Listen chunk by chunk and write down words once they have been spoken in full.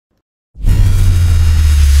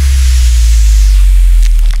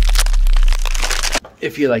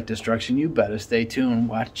If you like destruction, you better stay tuned.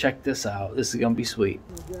 Watch, check this out. This is gonna be sweet.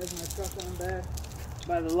 I'm driving my truck on back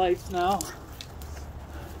by the lights now.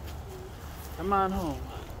 Come on home.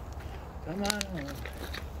 Come on home.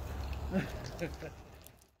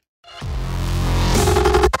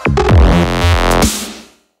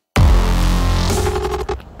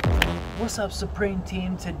 What's up, Supreme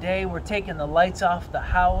Team? Today we're taking the lights off the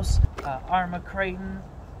house. Arma Kraton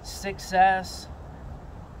 6S.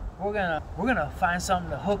 We're gonna find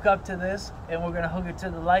something to hook up to this, and we're gonna hook it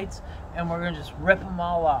to the lights, and we're gonna just rip them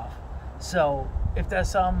all off. So if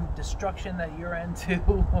there's some destruction that you're into,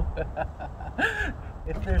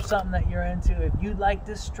 if there's something that you're into, if you like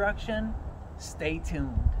destruction, stay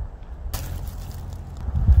tuned.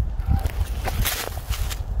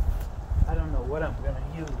 I don't know what I'm gonna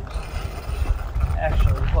use.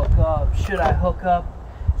 Actually hook up. Should I hook up,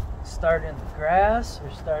 start in the grass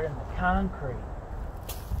or start in the concrete?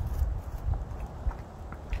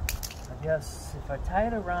 I guess if I tie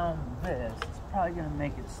it around this, it's probably gonna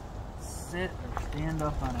make it sit or stand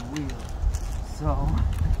up on a wheel. So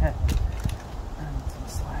I need some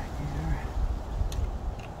slack here.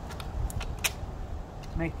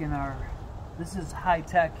 Making this is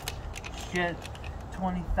high-tech shit,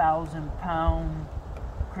 20,000 pound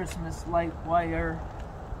Christmas light wire.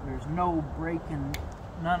 There's no breaking,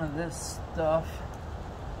 none of this stuff.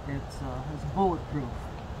 It's bulletproof.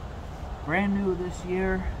 Brand new this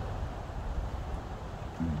year.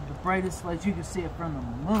 The brightest lights, you can see it from the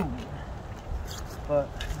moon. But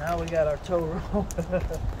now we got our tow rope.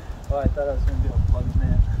 Oh, I thought I was going to be able to plug them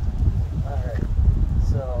in. Alright,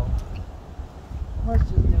 so let's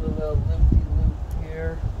just do a little loopy-loop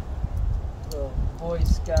here. A little Boy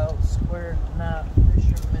Scout square knot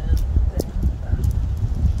fisherman thing.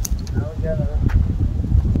 Now we gotta,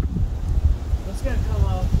 it's gonna come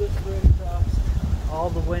out this way across all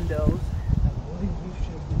the windows. I believe you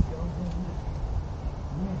should be going.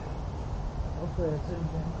 Yeah. Hopefully it's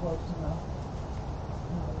getting close enough.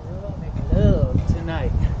 We'll make love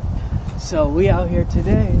tonight. So we out here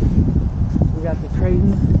today. We got the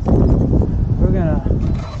Kraton. We're gonna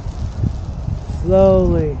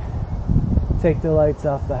slowly take the lights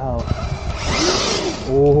off the house.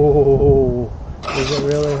 Oh, is it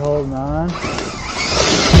really holding on?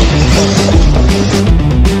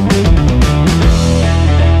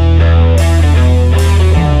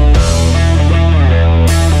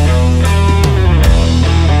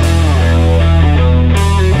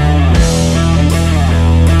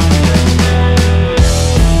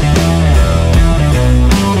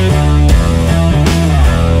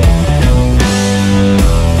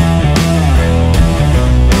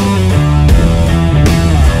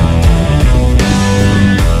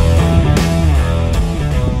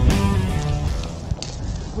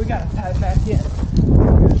 We gotta tie it back in.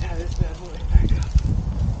 We're gonna tie this bad boy back up.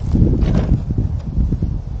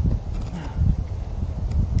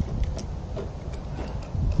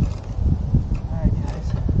 Alright guys.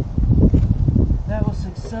 That was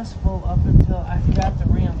successful up until I forgot to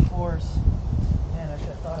reinforce. Man, I should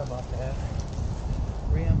have thought about that.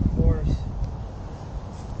 Reinforce.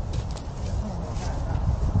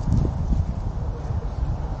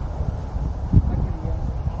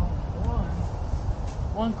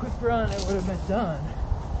 One quick run, it would have been done,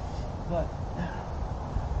 but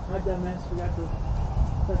my dumb ass forgot to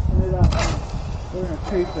freshen it up. We're gonna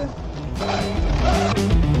creep it.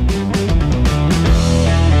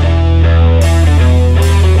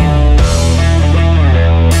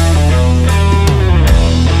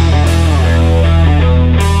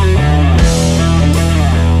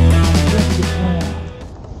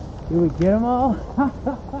 Did we get them all?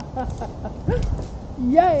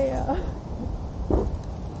 Yeah!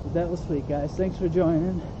 That was sweet, guys. Thanks for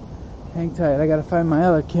joining. Hang tight. I gotta find my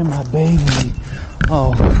other kid, my baby.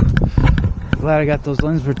 Oh, glad I got those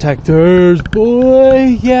lens protectors,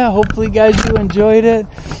 boy. Yeah, hopefully, guys, you enjoyed it.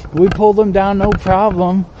 We pulled them down, no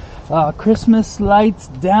problem. Christmas lights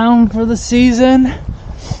down for the season.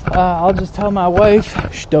 I'll just tell my wife,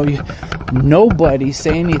 nobody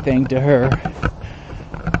say anything to her.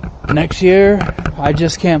 Next year, I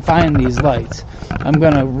just can't find these lights. I'm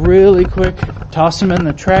gonna really quick toss them in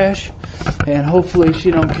the trash, and hopefully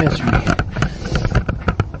she don't catch me.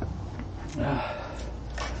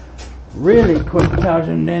 Really quick toss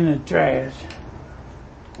them in the trash.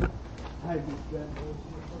 Hide these bad boys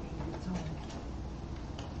before she gets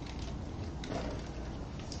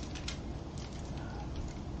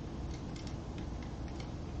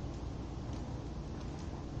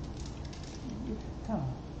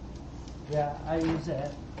home. Yeah, I use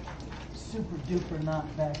that super duper knot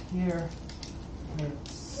back here.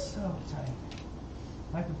 It's so tight.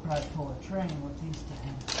 I could probably pull a train with these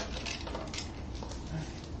things.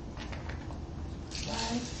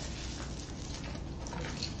 Right.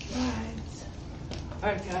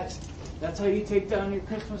 Alright guys, that's how you take down your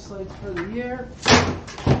Christmas lights for the year.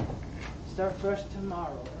 Start fresh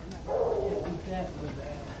tomorrow. Can't beat that with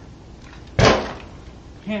that.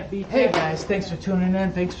 Can't beat that. Hey guys, thanks for tuning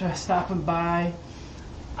in. Thanks for stopping by.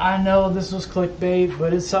 I know this was clickbait,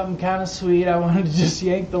 but it's something kind of sweet. I wanted to just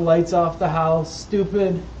yank the lights off the house.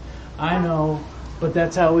 Stupid, I know, but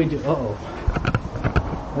that's how we do. Uh-oh.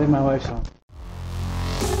 I think my wife's on.